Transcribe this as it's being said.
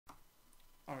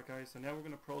Alright guys, so now we're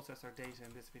going to process our data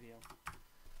in this video.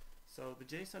 So the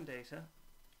JSON data,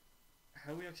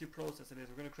 how we actually process it is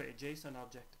we're going to create a JSON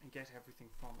object and get everything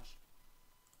from it.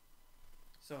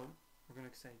 So we're going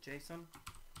to say JSON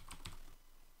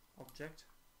object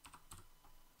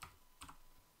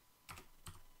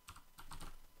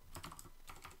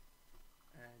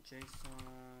and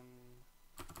JSON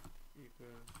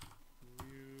equals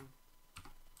new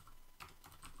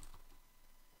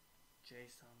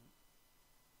JSON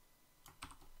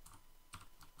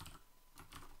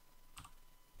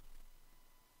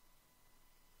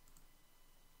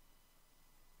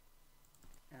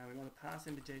and we want to pass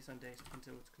in the JSON data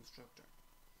into its constructor.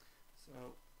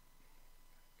 So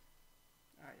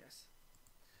yes.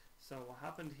 So what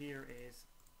happened here is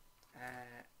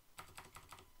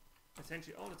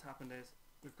essentially all that's happened is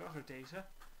we've got our data.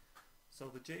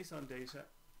 So the JSON data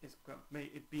is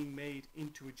being made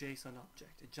into a JSON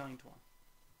object, a giant one.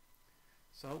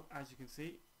 So as you can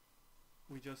see,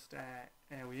 we just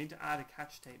we need to add a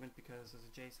catch statement because there's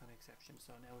a Json exception.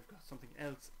 So now we've got something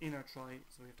else in our try,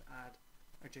 so we have to add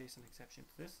our Json exception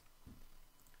to this.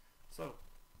 So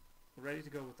we're ready to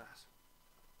go with that.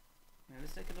 Now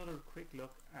let's take another quick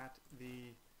look at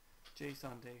the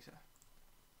JSON data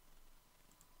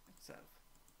itself.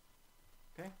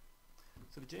 Okay,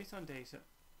 so the JSON data,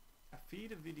 a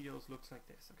feed of videos looks like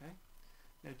this. Okay,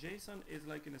 now JSON is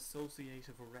like an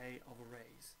associative array of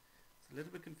arrays. It's a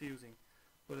little bit confusing,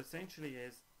 but essentially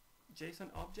is JSON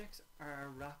objects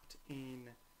are wrapped in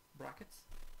brackets,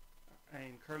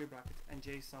 in curly brackets, and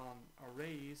JSON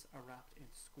arrays are wrapped in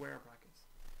square brackets.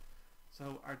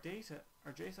 So our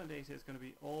JSON data is going to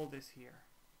be all this here,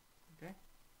 okay,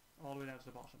 all the way down to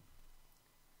the bottom.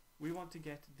 We want to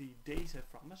get the data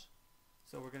from it,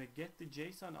 so we're going to get the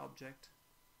JSON object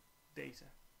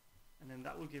data, and then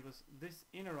that will give us this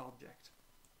inner object.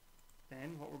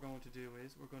 Then what we're going to do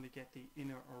is we're going to get the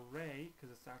inner array, because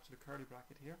it starts with a curly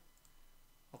bracket here,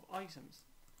 of items,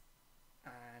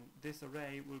 and this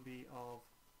array will be of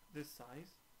this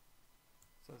size.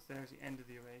 So there's the end of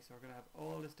the array, so we're going to have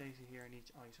all this data here in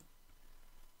each item.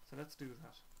 So let's do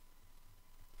that.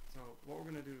 So what we're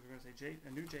going to do is we're going to say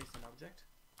a new JSON object,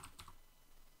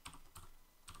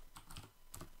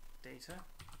 data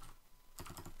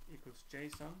equals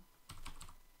JSON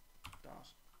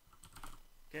dot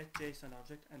get JSON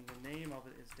object, and the name of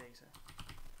it is data.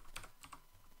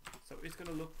 So it's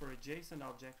going to look for a JSON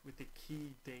object with the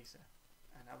key data,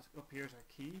 and up here's our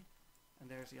key, and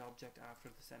there's the object after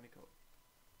the semicolon.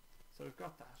 So we've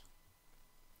got that.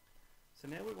 So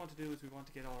now what we want to do is we want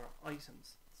to get all our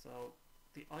items. So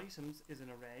the items is an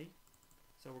array,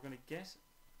 so we're going to get,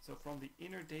 so from the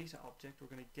inner data object we're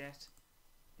going to get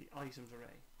the items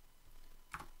array.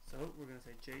 So we're going to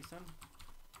say JSON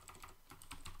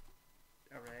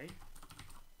array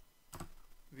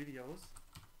videos,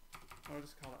 I'll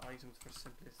just call it items for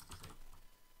simplicity's sake,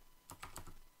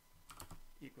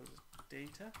 equals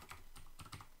data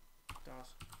dot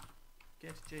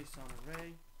get JSON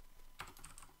array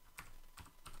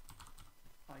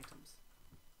items.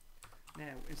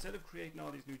 Now instead of creating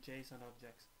all these new JSON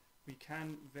objects, we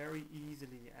can very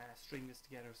easily string this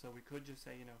together. So we could just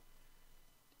say, you know,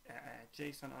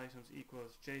 JSON items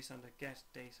equals JSON dot get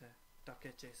data dot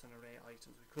get JSON array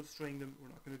items. We could string them. We're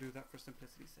not going to do that for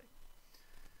simplicity's sake.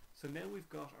 So now we've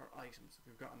got our items.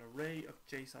 We've got an array of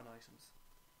JSON items.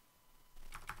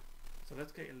 So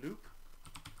let's create a loop.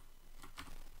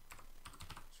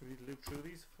 So we need to loop through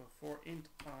these for int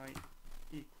I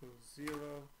equals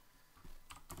 0,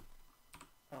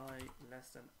 I less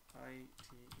than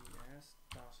its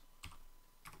dot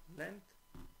length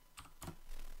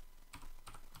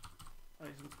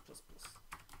items plus plus.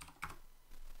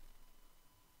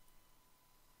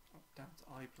 Oh, that's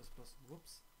I plus plus.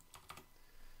 Whoops.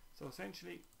 So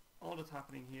essentially all that's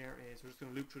happening here is we're just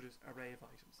going to loop through this array of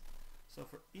items. So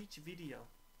for each video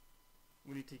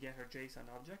we need to get our JSON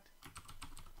object,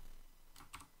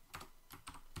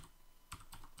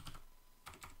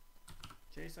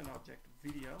 JSON object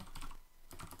video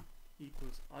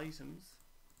equals items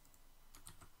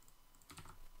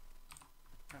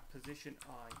at position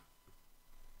I.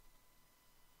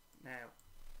 Now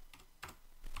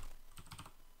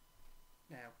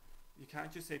you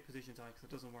can't just say positions I because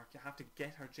it doesn't work. You have to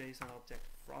get our JSON object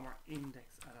from our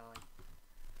index at I.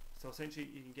 So essentially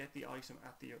you can get the item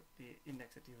at the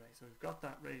index at the array. So we've got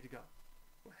that ready to go.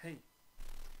 But hey,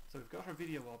 so we've got our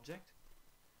video object.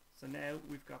 So now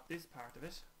we've got this part of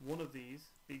it. One of these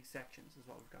big sections is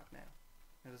what we've got now.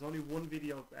 Now there's only one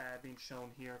video being shown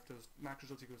here. If there's max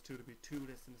results equals 2, there'll be 2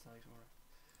 lists in this item array.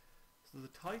 So the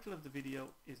title of the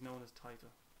video is known as title.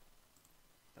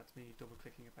 That's me double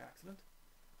clicking it by accident.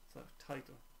 So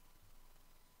title.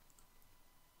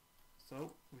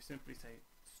 So we simply say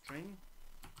string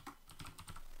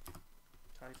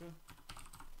title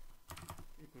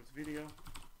equals video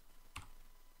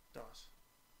dot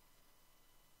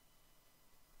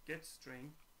get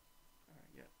string.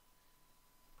 Yeah.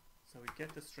 So we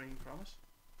get the string from it.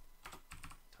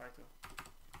 Title.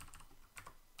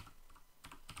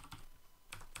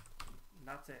 And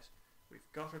that's it.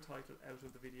 We've got our title out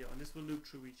of the video, and this will loop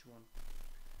through each one.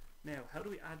 Now, how do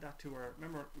we add that to our,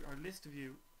 remember our list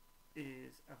view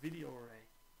is a video array.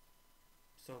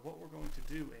 So what we're going to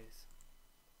do is,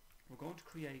 we're going to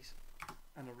create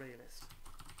an array list.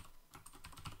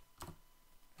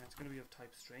 And it's going to be of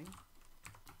type string.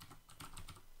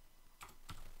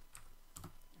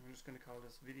 And I'm just going to call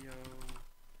this video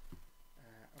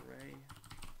array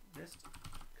list,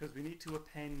 because we need to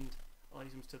append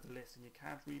items to the list, and you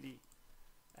can't really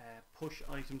push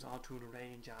items onto an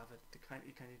array in Java.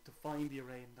 You kind of define the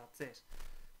array and that's it.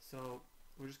 So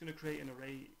we're just going to create an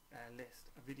array list,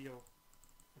 a video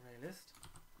array list.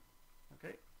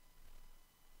 Okay.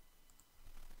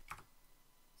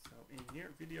 So in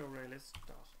here, video array list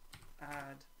dot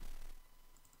add,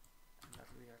 and that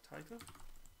will be our title.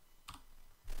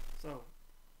 So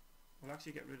we'll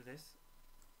actually get rid of this.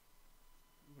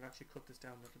 We'll actually cut this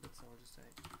down a little bit, so I'll just say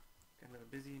getting a little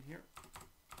busy in here.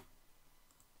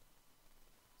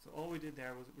 So all we did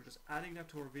there was we're just adding that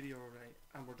to our video array,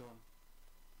 and we're done.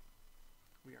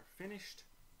 We are finished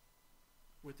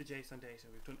with the JSON data.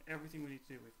 We've done everything we need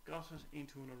to do. We've got it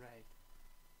into an array.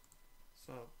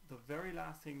 So the very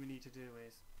last thing we need to do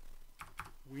is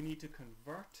we need to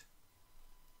convert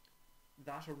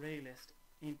that array list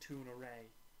into an array.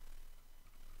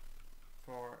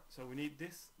 So we need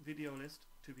this video list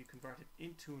to be converted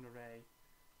into an array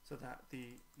so that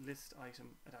the list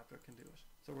item adapter can do it.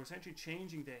 So we're essentially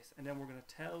changing this, and then we're going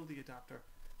to tell the adapter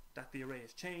that the array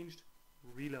is changed,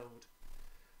 reload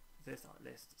this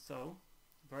list. So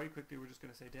very quickly we're just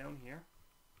going to say down here,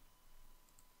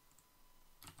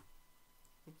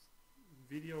 oops,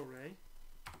 video array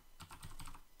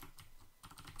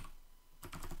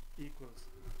equals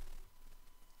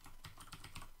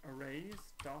arrays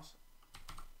dot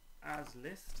as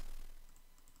list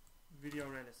video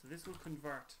array list. So this will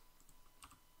convert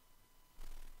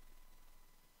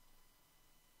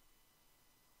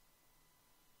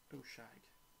shag.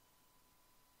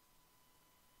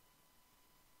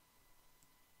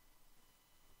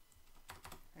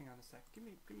 Hang on a sec. Give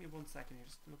me 1 second here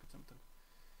just to look at something.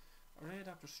 Array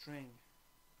adapter string.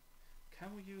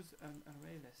 Can we use an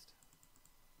array list?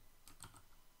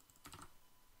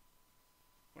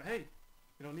 Well, hey,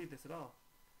 we don't need this at all.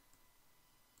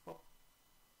 Oh.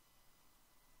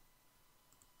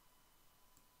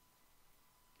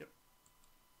 Yep.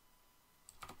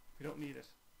 We don't need it.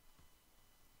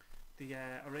 The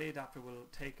array adapter will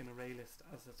take an array list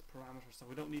as its parameter, so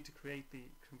we don't need to create the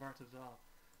converted at all.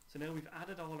 So now we've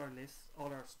added all our lists, all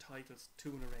our titles to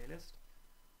an array list.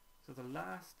 So the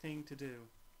last thing to do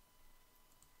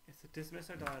is to dismiss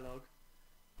our dialog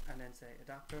and then say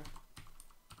adapter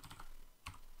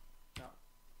dot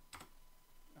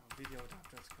video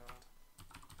adapter it's called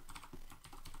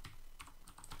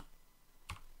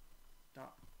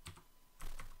dot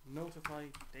notify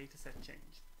dataset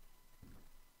change.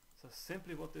 So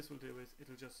simply what this will do is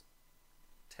it'll just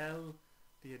tell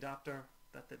the adapter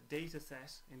that the data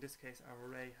set, in this case our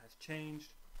array, has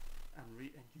changed, and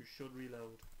you should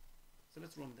reload. So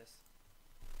let's run this.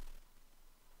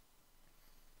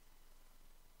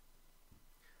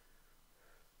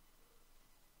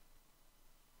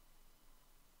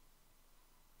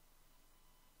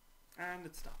 And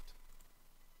it stopped.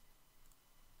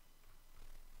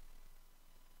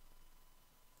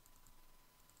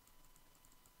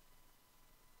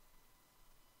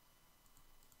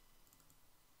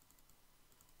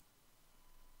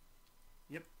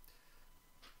 Yep.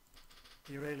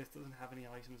 The array list doesn't have any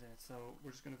items in it, so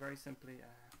we're just going to very simply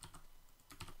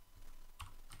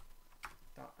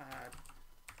dot add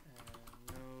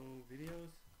no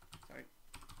videos. Sorry.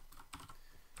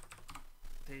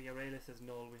 The array list is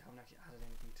null. We haven't actually added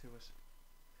anything to it.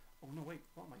 Oh no, wait,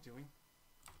 what am I doing?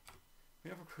 We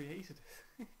never created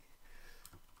it.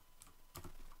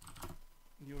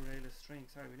 New array list string.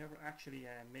 Sorry, we never actually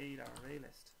made our array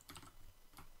list.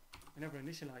 I never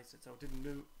initialized it, so it didn't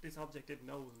know, this object didn't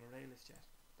know it was an array list yet.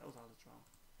 That was all that's wrong.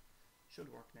 Should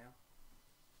work now.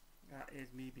 That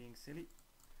is me being silly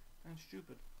and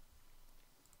stupid.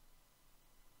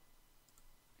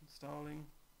 Installing.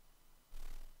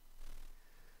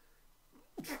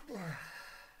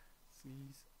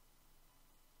 Sneeze.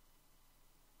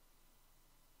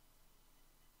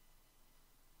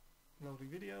 loading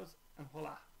videos, and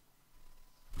voila,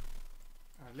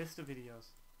 our list of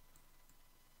videos.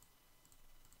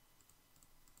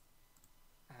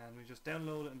 And we just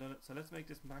download it and done it. So let's make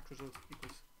this max results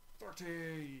equals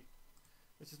 30.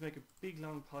 Let's just make a big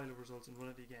long pile of results and run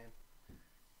it again,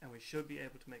 and we should be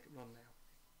able to make it run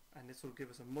now. And this will give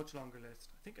us a much longer list.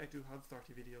 I think I do have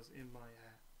 30 videos in my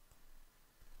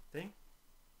thing.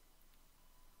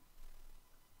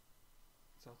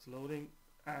 So it's loading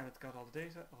and it's got all the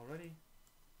data already.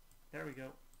 There we go.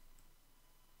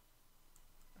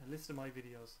 A list of my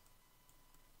videos.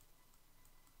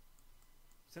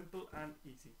 Simple and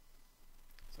easy.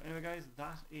 So anyway guys,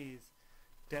 that is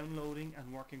downloading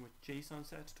and working with JSON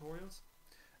set tutorials.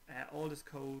 All this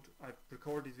code, I've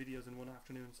recorded these videos in one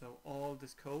afternoon, so all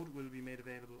this code will be made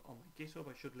available on my GitHub.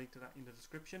 I should link to that in the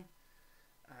description.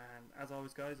 And as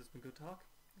always guys, it's been good talk.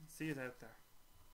 See you out there.